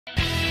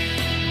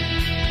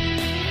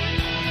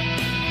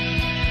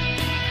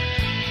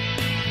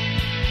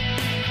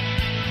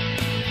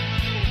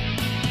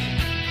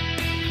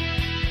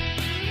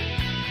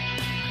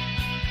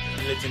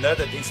know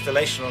that the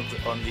installation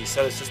on the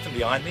solar system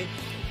behind me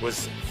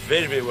was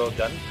very, very well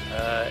done.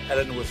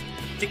 Alan was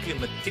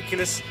particularly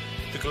meticulous,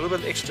 took a little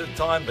bit extra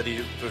time, but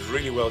it was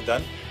really well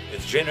done.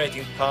 It's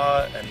generating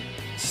power and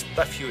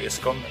stuff you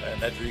Eskom,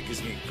 and that really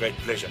gives me great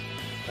pleasure.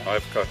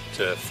 I've got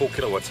 4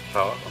 kilowatts of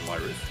power on my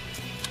roof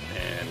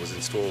and was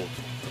installed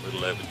a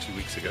little over 2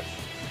 weeks ago,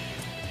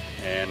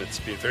 and it's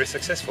been very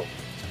successful.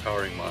 It's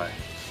powering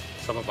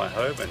some of my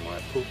home and my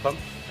pool pump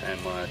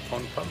and my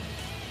pond pump,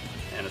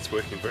 and it's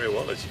working very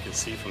well, as you can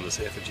see from this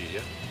effigy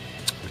here,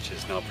 which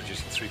is now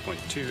producing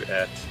 3.2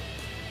 at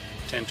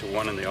 10 to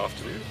 1 in the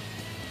afternoon,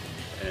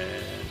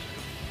 and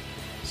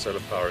solar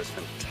power is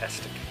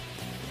fantastic.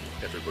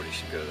 Everybody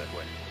should go that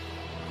way.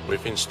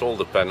 We've installed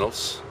the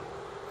panels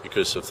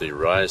because of the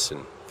rise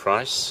in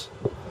price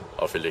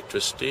of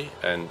electricity,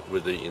 and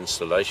with the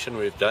installation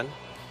we've done,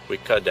 we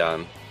cut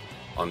down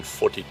on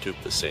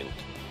 42%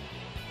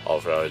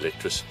 of our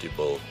electricity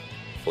bill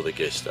for the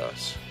guest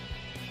house,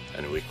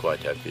 and we're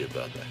quite happy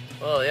about that.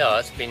 Well, yeah,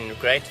 it's been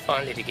great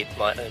finally to get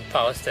my own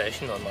power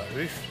station on my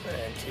roof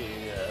and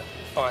to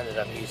find that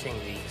I'm using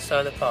the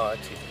solar power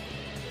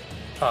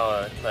to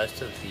power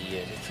most of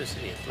the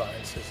electricity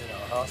appliances in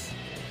our house,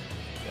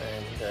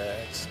 and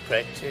it's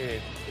great to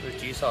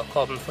reduce our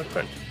carbon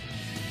footprint.